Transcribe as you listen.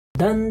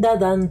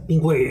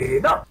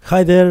Pingüino!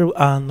 Hi there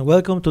and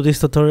welcome to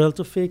this tutorial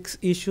to fix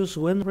issues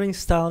when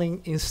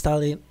reinstalling,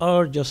 installing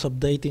or just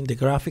updating the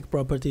graphic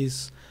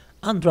properties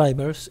and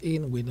drivers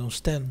in Windows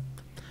 10.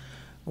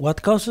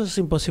 What causes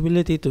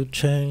impossibility to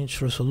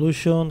change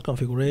resolution,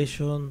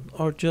 configuration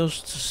or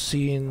just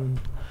seeing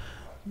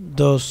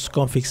those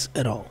configs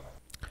at all.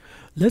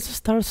 Let's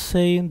start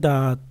saying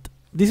that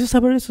this is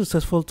a very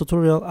successful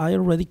tutorial I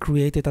already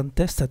created and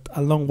tested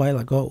a long while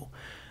ago.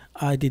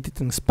 I did it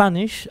in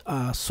Spanish,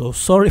 so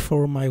sorry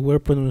for my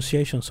weird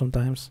pronunciation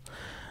sometimes.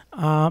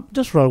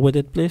 Just roll with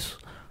it, please.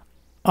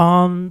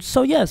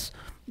 So yes,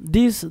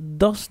 this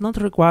does not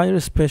require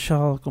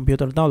special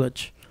computer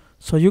knowledge,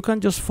 so you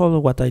can just follow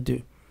what I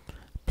do.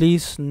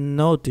 Please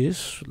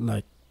notice,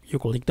 like you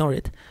could ignore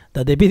it,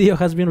 that the video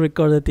has been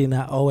recorded in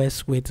a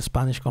OS with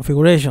Spanish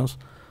configurations,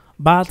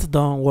 but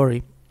don't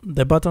worry,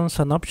 the buttons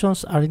and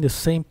options are in the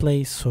same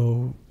place,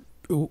 so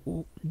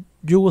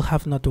you will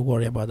have not to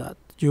worry about that.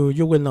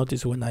 You will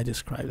notice when I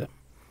describe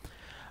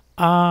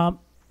them.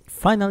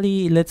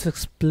 Finally, let's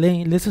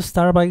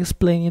start by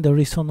explaining the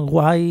reason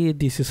why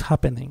this is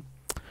happening.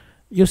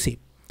 You see,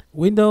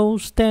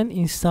 Windows 10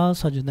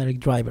 installs a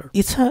generic driver.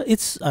 It's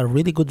a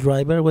really good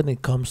driver when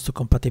it comes to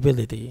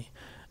compatibility.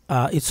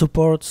 It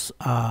supports,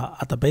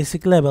 at a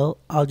basic level,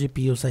 all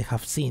GPUs I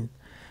have seen.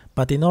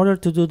 But in order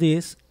to do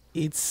this,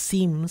 it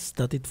seems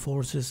that it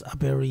forces a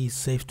very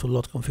safe to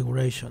load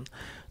configuration.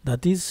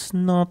 That is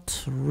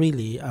not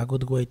really a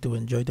good way to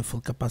enjoy the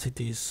full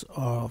capacities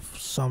of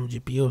some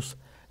GPUs,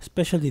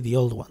 especially the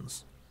old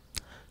ones.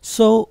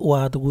 So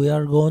what we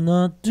are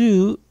gonna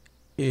do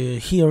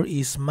here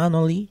is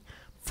manually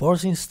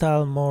force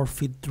install more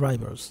fit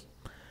drivers.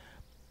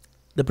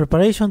 The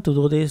preparation to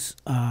do this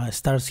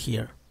starts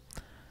here.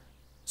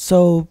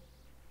 So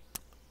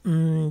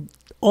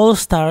all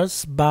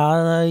starts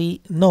by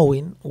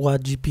knowing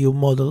what GPU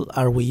model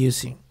are we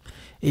using.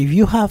 If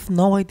you have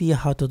no idea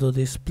how to do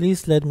this,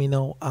 please let me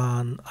know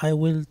and I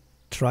will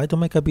try to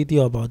make a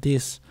video about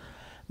this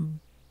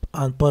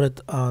and put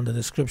it on the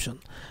description.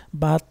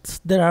 But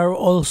there are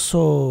also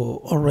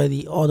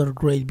already other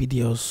great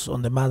videos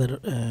on the matter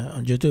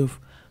on YouTube,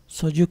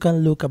 so you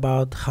can look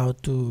about how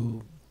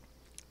to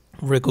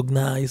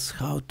recognize,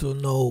 how to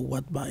know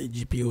what my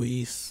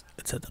GPU is,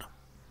 etc.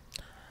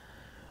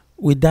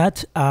 With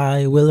that,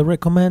 I will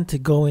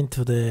recommend going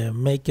to the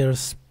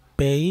Makers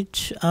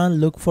page and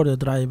look for the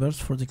drivers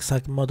for the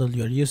exact model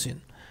you are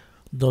using.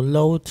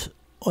 Download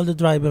all the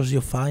drivers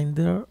you find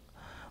there.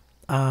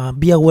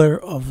 Be aware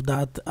of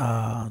that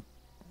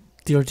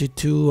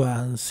 32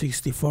 and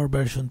 64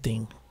 version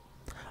thing.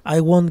 I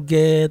won't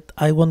get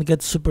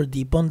super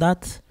deep on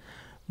that,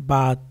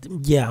 but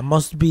yeah,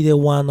 must be the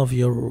one of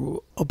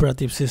your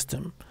operative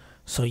system.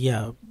 So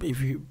yeah, if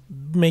you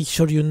make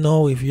sure you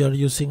know if you are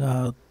using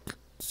a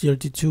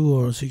 32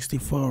 or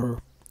 64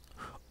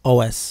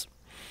 OS.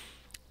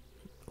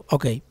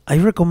 Okay, I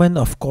recommend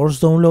of course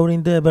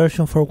downloading the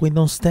version for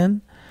Windows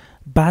 10,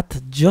 but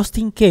just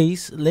in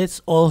case,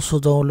 let's also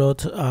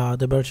download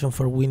the version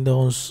for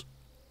Windows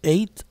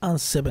 8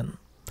 and 7.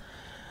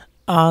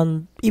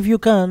 And if you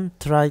can,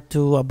 try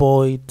to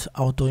avoid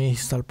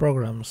auto-install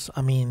programs,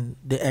 I mean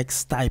the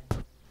X type.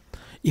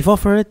 If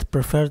offered,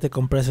 prefer the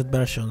compressed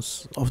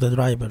versions of the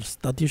drivers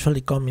that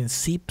usually come in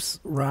zips,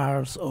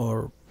 RARs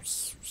or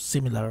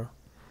similar.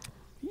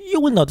 You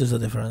will notice the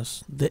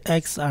difference. The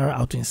X are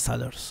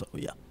auto-installers, so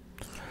yeah.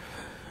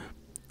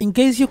 In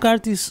case your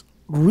card is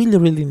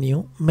really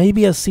new,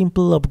 maybe a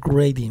simple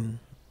upgrading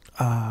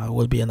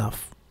will be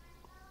enough.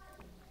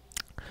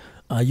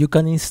 You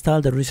can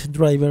install the recent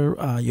driver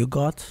you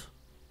got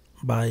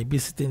by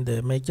visiting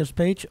the Makers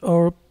page,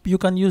 or you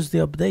can use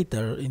the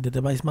updater in the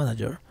device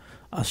manager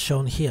as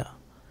shown here.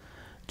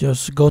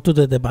 Just go to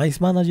the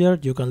device manager,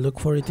 you can look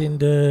for it in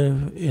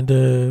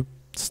the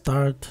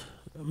start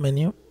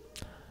menu,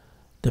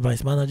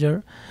 device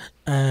manager,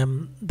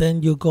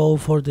 then you go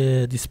for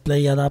the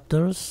display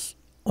adapters,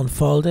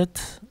 unfold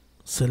it,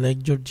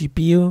 select your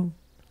GPU,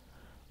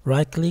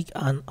 right click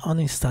and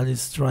uninstall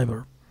its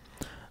driver.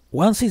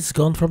 Once it's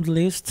gone from the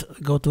list,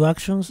 go to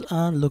actions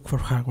and look for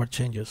hardware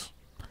changes.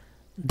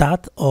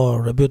 That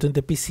or rebooting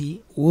the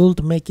PC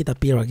would make it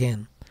appear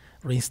again,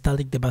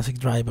 reinstalling the basic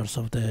drivers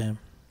of the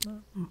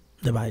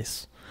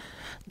device.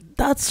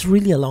 That's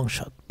really a long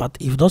shot, but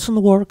if it doesn't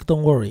work,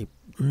 don't worry.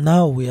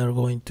 Now we are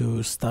going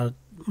to start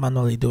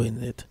manually doing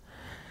it.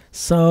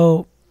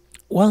 So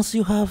once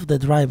you have the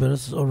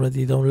drivers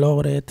already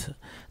downloaded,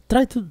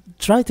 try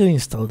to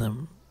install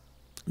them.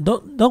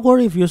 Don't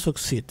worry if you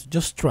succeed,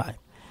 just try.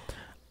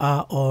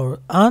 Or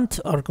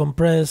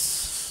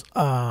compress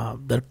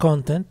their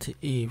content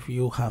if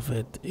you have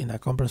it in a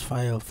compressed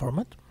file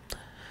format.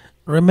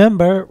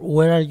 Remember,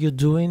 where are you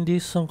doing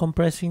this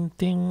uncompressing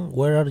thing?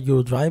 Where are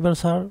your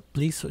drivers are?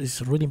 Please,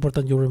 it's really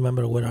important you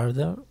remember where are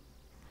them.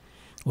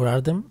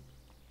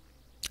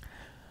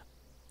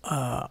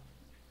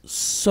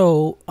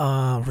 So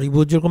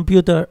reboot your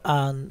computer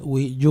and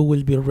you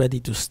will be ready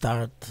to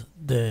start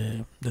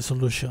the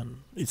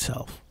solution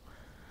itself.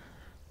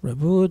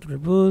 Reboot.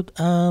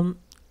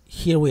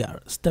 Here we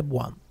are, step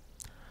 1.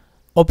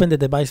 Open the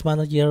device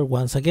manager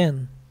once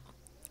again.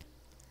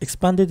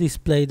 Expand the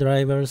display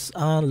drivers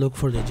and look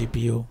for the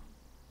GPU.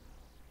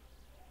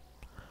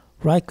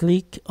 Right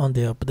click on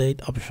the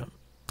update option.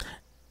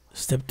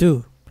 Step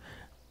 2.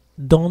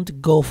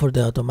 Don't go for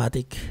the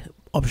automatic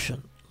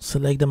option.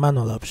 Select the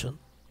manual option.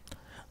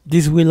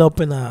 This will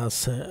open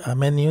as a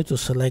menu to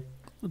select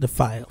the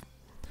file.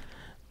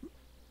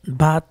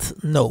 But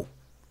no,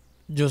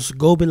 just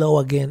go below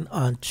again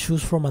and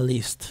choose from a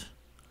list.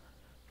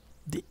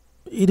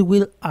 It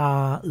will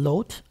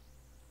load.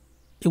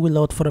 It will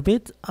load for a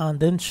bit and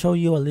then show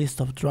you a list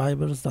of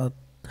drivers that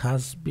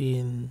have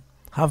been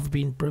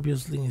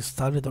previously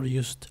installed or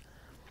used.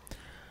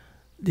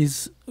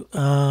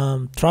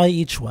 Try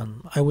each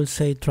one. I will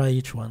say try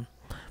each one.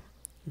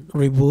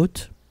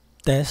 Reboot,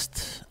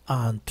 test,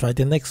 and try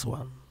the next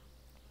one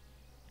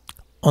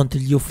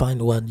until you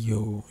find one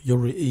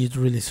it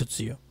really suits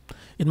you.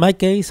 In my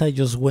case, I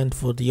just went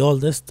for the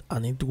oldest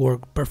and it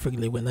worked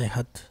perfectly. When I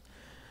had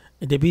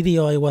in the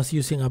video, I was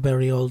using a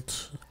very old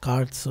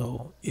card,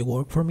 so it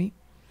worked for me.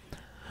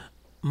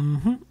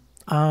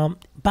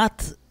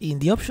 But in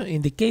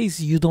the case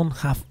you don't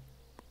have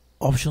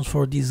options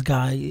for this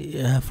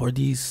guy, for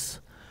this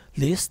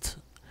list,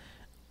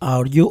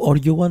 or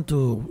you want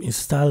to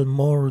install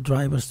more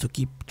drivers to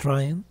keep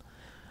trying,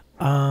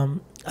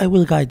 I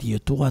will guide you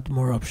to add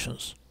more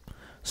options.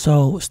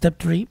 So step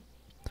 3,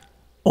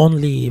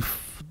 only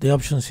if the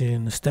options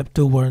in step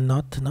 2 were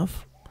not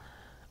enough.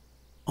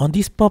 On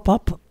this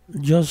pop-up,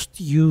 just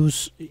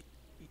use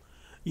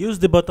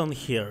the button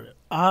here.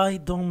 I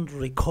don't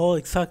recall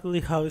exactly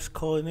how it's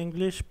called in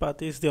English,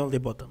 but it's the only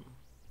button.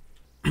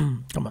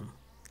 Come on.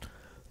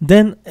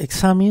 Then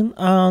examine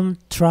and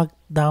track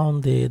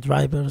down the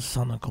drivers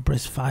and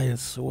compressed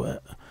files.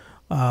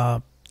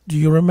 Do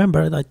you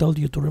remember? I told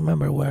you to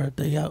remember where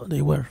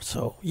they were.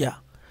 So yeah,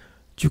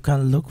 you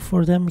can look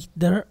for them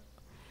there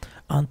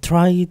and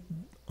try it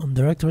on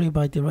directory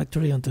by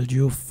directory until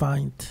you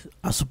find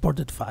a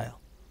supported file.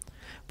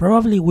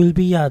 Probably will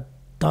be a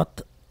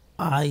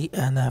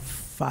 .inf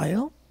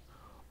file,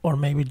 or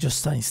maybe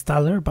just an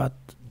installer, but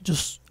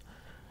just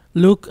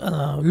look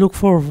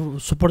for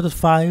supported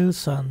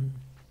files and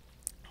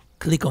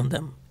click on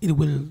them. It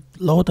will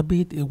load a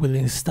bit, it will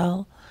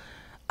install,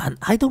 and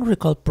I don't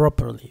recall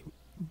properly,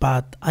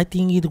 but I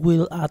think it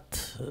will add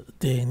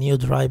the new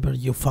driver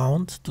you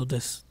found to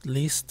this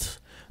list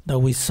that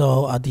we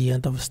saw at the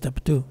end of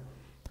step 2.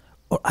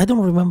 Or I don't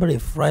remember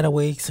if right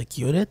away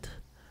executed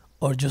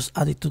or just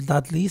add it to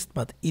that list,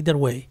 but either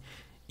way,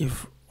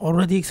 if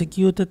already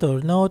executed or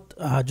not,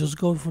 just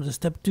go for the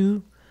step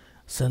 2,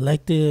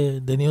 select the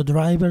new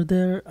driver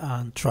there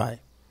and try.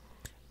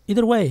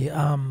 Either way,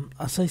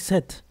 as I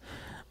said,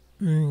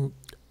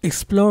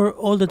 explore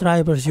all the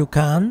drivers you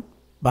can,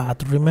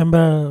 but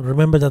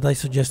remember that I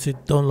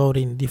suggested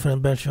downloading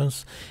different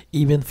versions,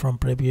 even from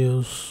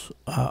previous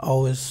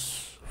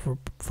OS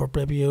for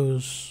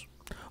previous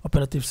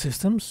operative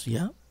systems.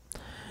 Yeah,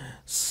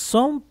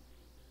 some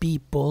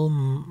people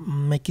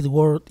make it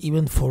work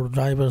even for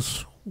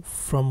drivers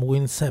from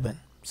Win 7,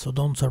 so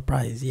don't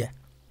surprise. Yeah,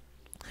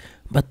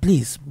 but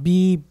please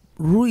be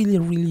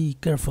really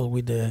careful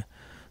with the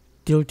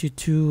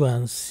 32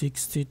 and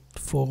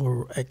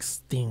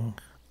 64X thing.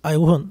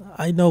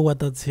 I know what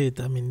that's it.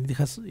 I mean, it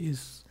has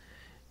is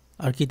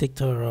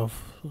architecture of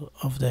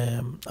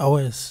the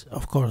OS,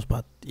 of course,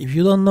 but if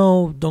you don't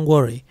know, don't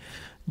worry.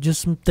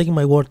 Just take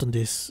my word on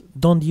this.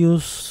 Don't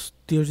use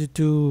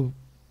 32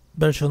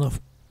 version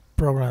of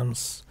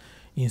programs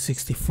in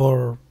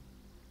 64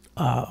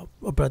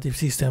 operative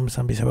systems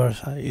and vice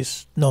versa.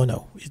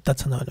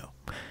 That's a no.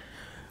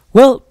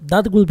 Well,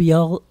 that will be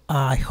all.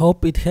 I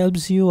hope it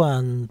helps you,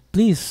 and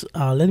please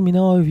let me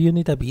know if you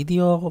need a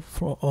video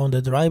on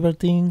the driver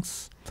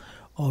things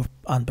and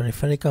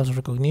peripherals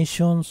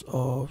recognitions,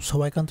 or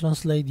so I can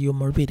translate you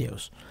more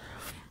videos.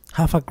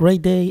 Have a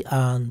great day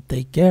and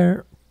take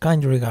care.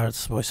 Kind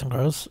regards, boys and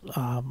girls.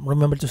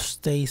 Remember to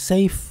stay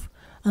safe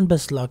and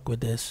best luck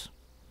with this.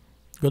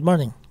 Good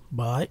morning.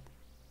 Bye.